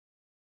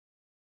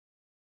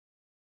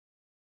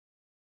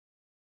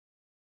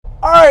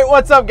Alright,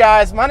 what's up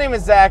guys? My name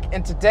is Zach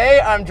and today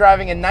I'm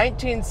driving a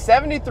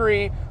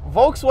 1973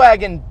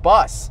 Volkswagen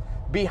bus.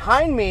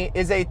 Behind me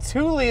is a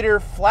 2-liter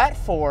flat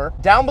 4.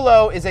 Down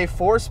below is a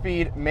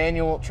 4-speed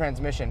manual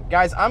transmission.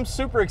 Guys, I'm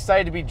super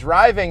excited to be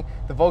driving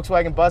the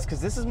Volkswagen bus because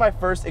this is my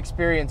first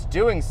experience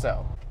doing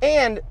so.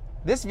 And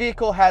this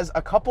vehicle has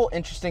a couple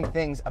interesting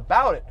things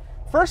about it.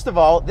 First of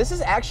all, this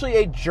is actually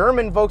a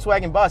German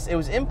Volkswagen bus. It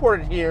was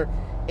imported here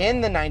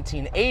in the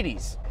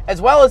 1980s. As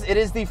well as it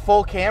is the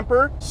full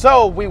camper,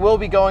 so we will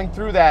be going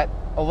through that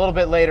a little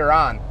bit later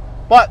on.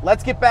 But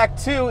let's get back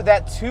to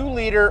that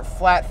 2-liter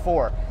flat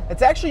 4.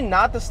 It's actually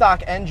not the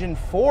stock engine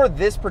for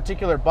this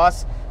particular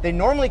bus. They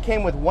normally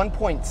came with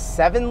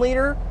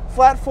 1.7-liter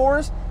flat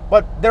 4s,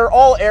 but they're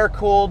all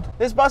air-cooled.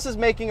 This bus is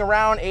making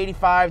around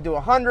 85 to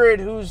 100.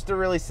 Who's to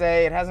really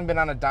say? It hasn't been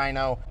on a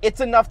dyno. It's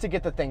enough to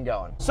get the thing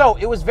going. So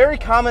it was very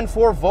common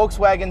for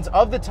Volkswagens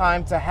of the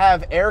time to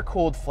have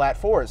air-cooled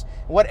flat 4s.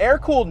 What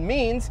air-cooled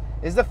means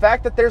is the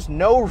fact that there's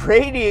no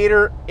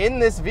radiator in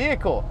this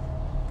vehicle.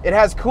 It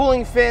has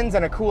cooling fins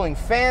and a cooling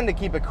fan to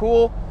keep it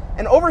cool,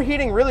 and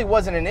overheating really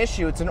wasn't an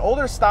issue. It's an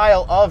older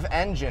style of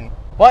engine,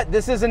 but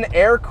this is an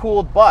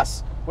air-cooled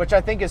bus, which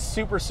I think is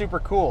super, super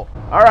cool.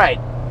 All right.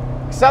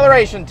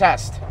 Acceleration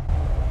test.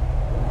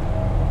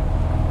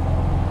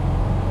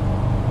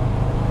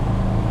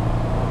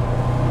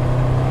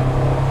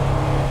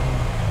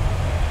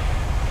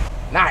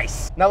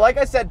 Nice. Now, like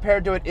I said,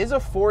 paired to it is a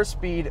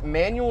 4-speed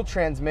manual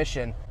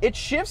transmission. It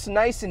shifts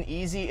nice and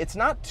easy. It's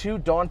not too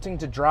daunting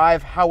to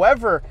drive.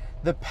 However,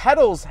 the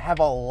pedals have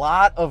a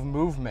lot of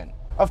movement.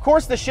 Of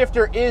course, the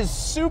shifter is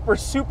super,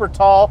 super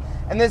tall,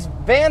 and this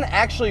van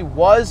actually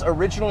was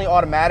originally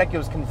automatic. It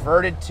was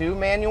converted to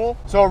manual.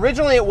 So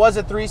originally it was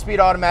a 3-speed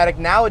automatic.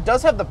 Now it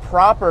does have the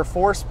proper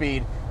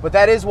 4-speed, but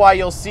that is why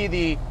you'll see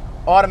the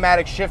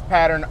automatic shift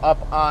pattern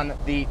up on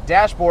the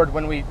dashboard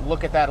when we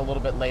look at that a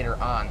little bit later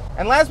on.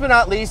 And last but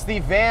not least, the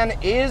van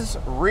is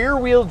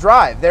rear-wheel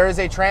drive. There is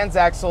a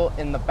transaxle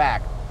in the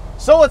back.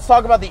 So let's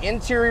talk about the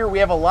interior. We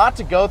have a lot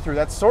to go through.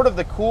 That's sort of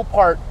the cool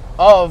part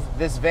of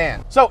this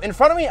van. So in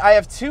front of me, I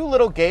have 2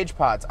 little gauge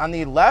pods. On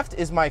the left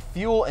is my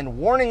fuel and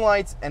warning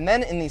lights, and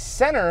then in the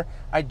center,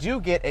 I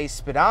do get a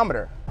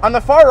speedometer. On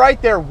the far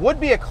right, there would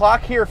be a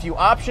clock here if you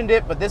optioned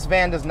it, but this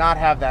van does not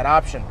have that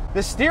option.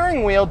 The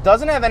steering wheel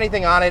doesn't have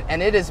anything on it,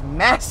 and it is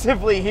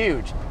massively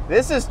huge.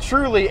 This is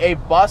truly a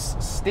bus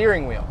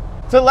steering wheel.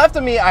 To the left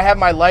of me, I have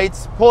my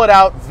lights. Pull it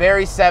out,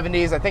 very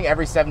 70s. I think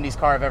every 70s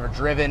car I've ever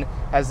driven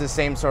has the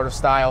same sort of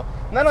style.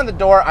 And then on the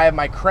door, I have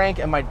my crank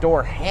and my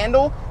door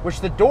handle,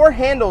 which the door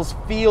handles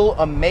feel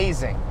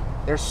amazing.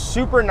 They're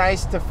super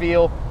nice to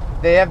feel.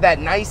 They have that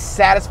nice,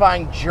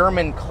 satisfying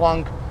German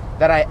clunk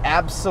that I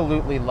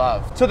absolutely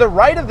love. To the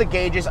right of the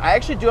gauges, I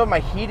actually do have my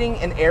heating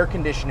and air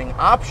conditioning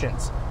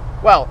options.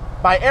 Well,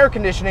 by air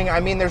conditioning, I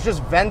mean there's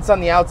just vents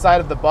on the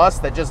outside of the bus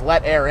that just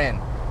let air in.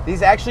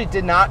 These actually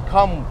did not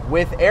come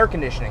with air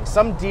conditioning.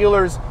 Some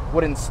dealers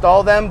would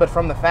install them, but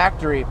from the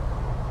factory,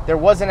 there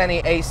wasn't any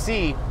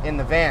AC in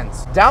the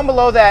vans. Down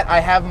below that, I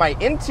have my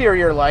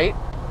interior light,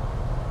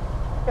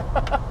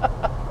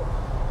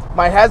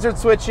 my hazard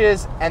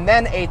switches, and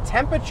then a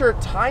temperature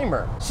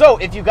timer. So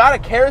if you got a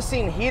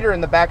kerosene heater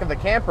in the back of the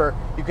camper,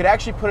 you could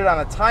actually put it on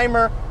a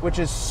timer, which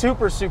is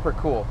super, super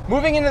cool.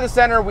 Moving into the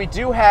center, we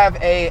do have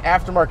a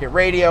aftermarket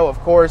radio, of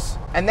course,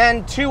 and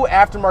then 2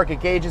 aftermarket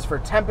gauges for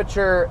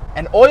temperature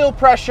and oil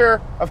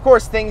pressure. Of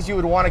course, things you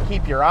would want to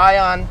keep your eye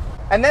on.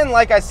 And then,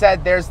 like I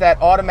said, there's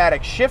that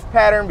automatic shift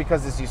pattern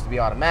because this used to be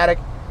automatic.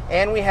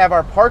 And we have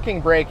our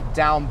parking brake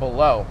down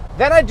below.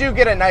 Then I do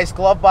get a nice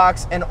glove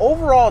box, and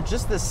overall,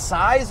 just the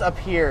size up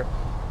here,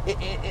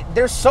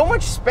 there's so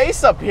much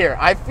space up here.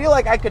 I feel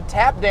like I could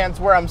tap dance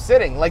where I'm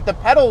sitting. Like the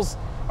pedals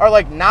are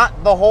like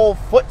not the whole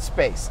foot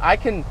space. I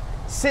can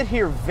sit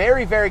here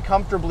very, very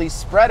comfortably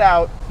spread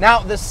out. Now,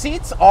 the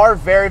seats are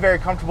very, very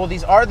comfortable.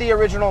 These are the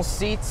original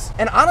seats.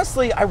 And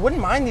honestly, I wouldn't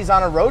mind these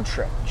on a road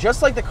trip.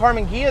 Just like the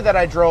Carmen Ghia that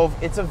I drove,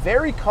 it's a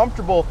very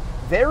comfortable,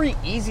 very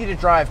easy to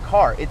drive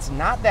car. It's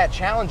not that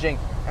challenging,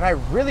 and I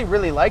really,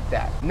 really like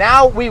that.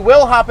 Now we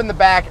will hop in the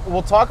back.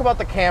 We'll talk about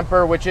the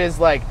camper, which is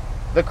like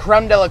the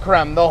creme de la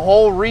creme, the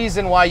whole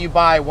reason why you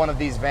buy one of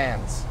these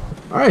vans.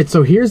 All right,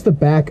 so here's the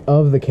back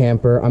of the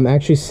camper. I'm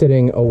actually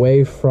sitting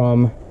away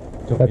from,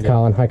 that's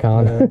Colin. Hi,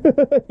 Colin.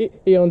 Yeah.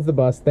 He owns the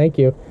bus. Thank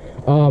you.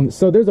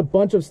 So there's a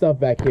bunch of stuff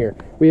back here.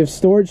 We have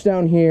storage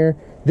down here.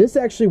 This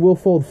actually will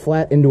fold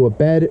flat into a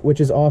bed,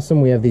 which is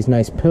awesome. We have these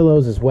nice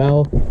pillows as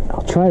well.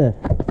 I'll try to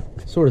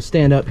sort of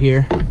stand up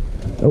here.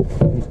 Oh,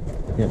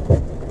 yeah.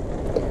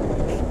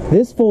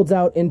 This folds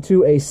out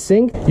into a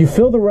sink. You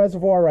fill the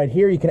reservoir right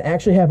here. You can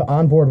actually have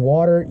onboard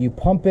water. You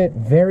pump it.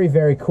 Very,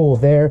 very cool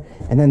there.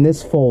 And then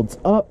this folds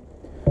up.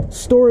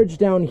 Storage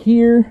down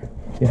here.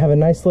 You have a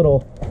nice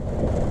little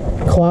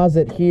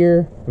closet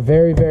here.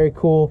 Very, very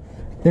cool.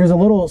 There's a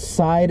little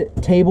side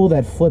table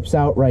that flips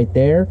out right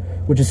there,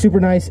 which is super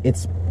nice.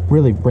 It's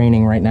really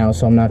raining right now,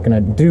 so I'm not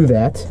gonna do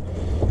that.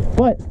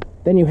 But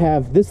Then you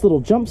have this little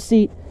jump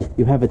seat,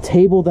 you have a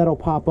table that'll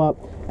pop up,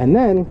 and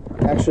then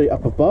actually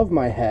up above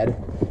my head,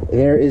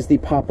 there is the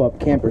pop-up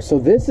camper. So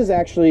this is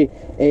actually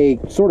a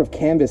sort of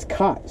canvas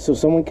cot, so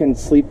someone can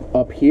sleep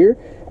up here,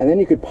 and then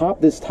you could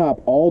pop this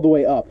top all the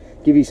way up,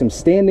 give you some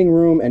standing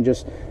room, and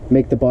just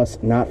make the bus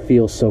not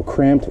feel so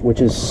cramped,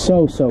 which is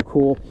so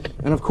cool.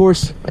 And of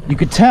course, you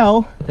could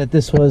tell that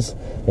this was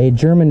a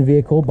German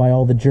vehicle by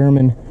all the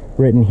German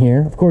written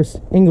here. Of course,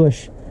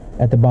 English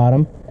at the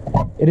bottom.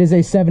 It is a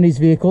 70s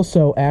vehicle,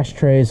 so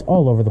ashtrays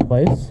all over the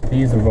place.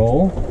 These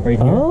roll right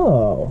here.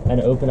 Oh.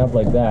 And open up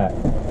like that.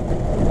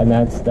 And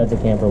that's a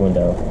camper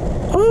window.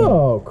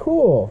 Oh,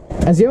 cool.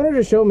 As the owner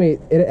just showed me,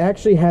 it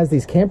actually has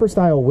these camper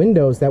style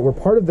windows that were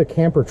part of the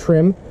camper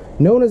trim,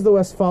 known as the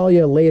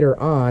Westfalia later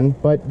on,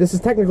 but this is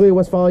technically a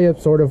Westfalia,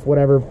 sort of,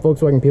 whatever.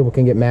 Volkswagen people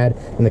can get mad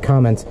in the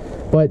comments.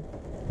 But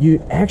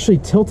you actually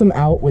tilt them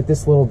out with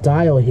this little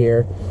dial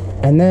here,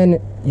 and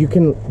then you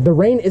can, the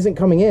rain isn't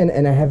coming in,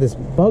 and I have this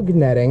bug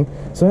netting,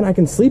 so then I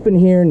can sleep in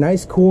here,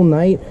 nice cool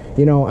night.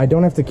 You know, I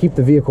don't have to keep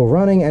the vehicle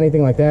running,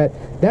 anything like that.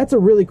 That's a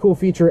really cool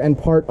feature and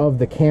part of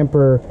the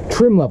camper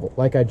trim level,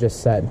 like I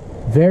just said.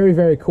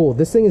 Very cool.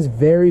 This thing is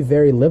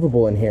very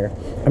livable in here.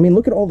 I mean,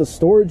 look at all the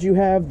storage you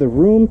have, the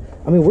room.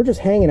 I mean, we're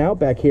just hanging out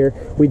back here.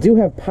 We do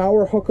have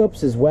power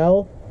hookups as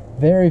well.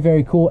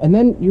 Very cool. And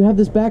then you have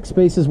this back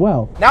space as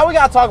well. Now we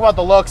gotta talk about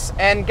the looks,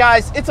 and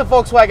guys, it's a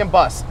Volkswagen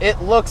bus.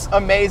 It looks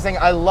amazing.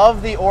 I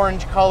love the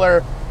orange color.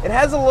 It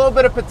has a little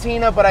bit of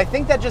patina, but I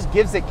think that just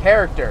gives it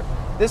character.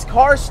 This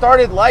car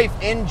started life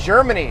in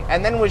Germany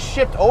and then was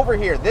shipped over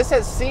here. This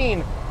has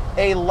seen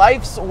a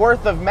life's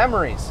worth of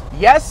memories.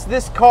 Yes,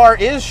 this car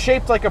is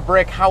shaped like a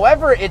brick.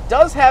 However, it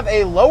does have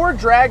a lower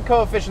drag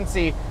coefficient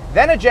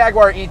than a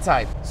Jaguar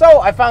E-Type.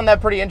 So I found that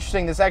pretty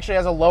interesting. This actually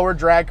has a lower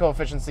drag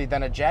coefficient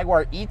than a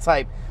Jaguar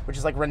E-Type, which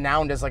is like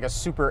renowned as like a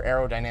super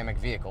aerodynamic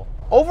vehicle.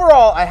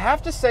 Overall, I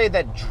have to say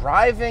that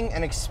driving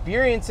and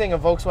experiencing a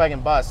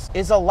Volkswagen bus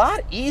is a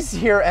lot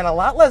easier and a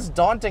lot less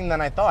daunting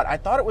than I thought. I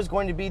thought it was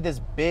going to be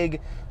this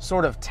big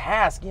sort of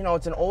task. You know,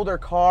 it's an older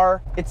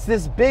car. It's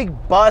this big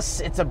bus.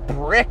 It's a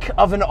brick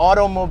of an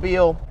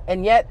automobile.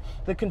 And yet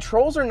the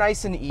controls are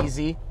nice and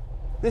easy.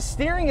 The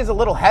steering is a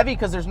little heavy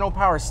because there's no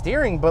power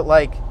steering, but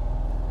like,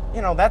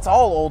 you know, that's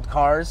all old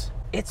cars.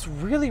 It's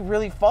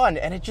really fun,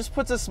 and it just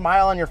puts a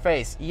smile on your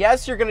face.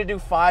 Yes, you're gonna do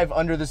 5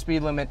 under the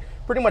speed limit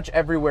pretty much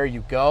everywhere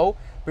you go,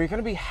 but you're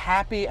gonna be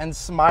happy and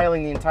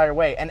smiling the entire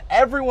way. And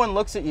everyone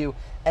looks at you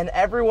and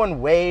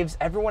everyone waves.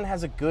 Everyone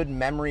has a good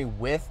memory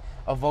with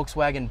a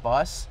Volkswagen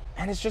bus.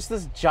 And it's just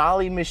this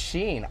jolly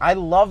machine. I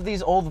love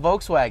these old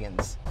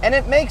Volkswagens. And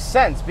it makes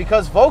sense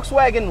because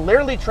Volkswagen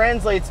literally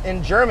translates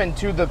in German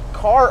to the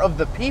car of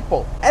the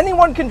people.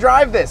 Anyone can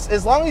drive this.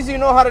 As long as you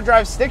know how to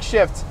drive stick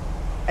shift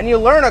and you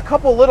learn a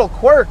couple little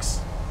quirks,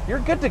 you're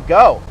good to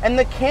go. And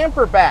the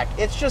camper back,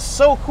 it's just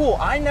so cool.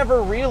 I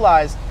never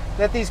realized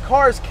that these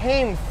cars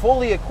came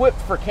fully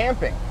equipped for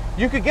camping.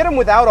 You could get them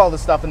without all the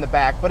stuff in the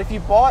back, but if you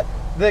bought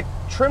the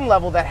trim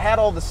level that had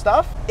all the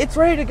stuff, it's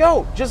ready to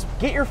go. Just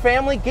get your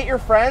family, get your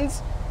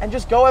friends, and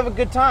just go have a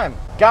good time.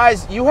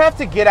 Guys, you have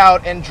to get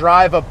out and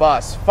drive a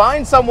bus.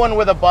 Find someone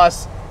with a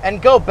bus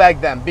and go beg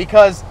them,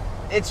 because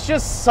it's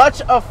just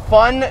such a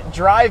fun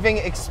driving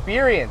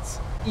experience.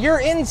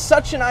 You're in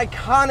such an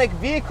iconic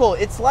vehicle.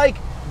 It's like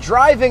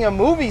driving a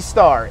movie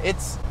star.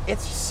 It's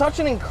such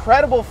an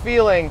incredible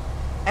feeling,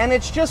 and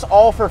it's just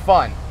all for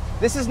fun.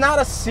 This is not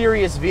a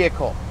serious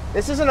vehicle.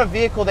 This isn't a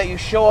vehicle that you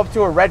show up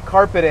to a red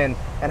carpet in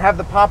and have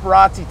the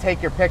paparazzi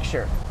take your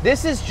picture.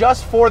 This is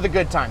just for the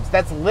good times.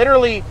 That's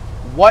literally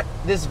what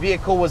this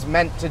vehicle was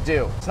meant to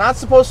do. It's not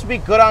supposed to be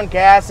good on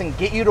gas and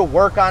get you to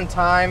work on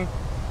time.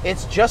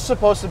 It's just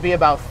supposed to be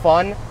about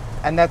fun,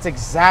 and that's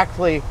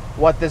exactly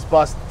what this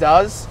bus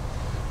does,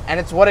 and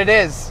it's what it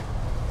is.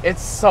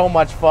 It's so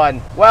much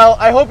fun. Well,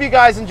 I hope you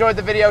guys enjoyed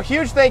the video.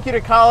 Huge thank you to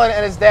Colin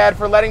and his dad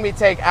for letting me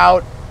take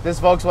out this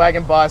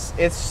Volkswagen bus.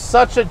 It's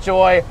such a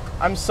joy.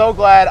 I'm so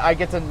glad I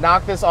get to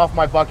knock this off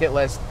my bucket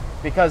list,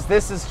 because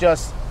this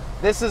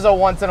is a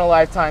once in a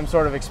lifetime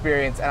sort of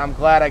experience, and I'm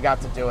glad I got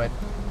to do it.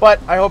 But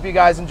I hope you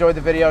guys enjoyed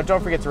the video.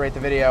 Don't forget to rate the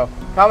video,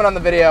 comment on the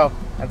video,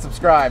 and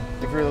subscribe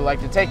if you really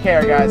liked it. Take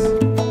care,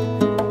 guys.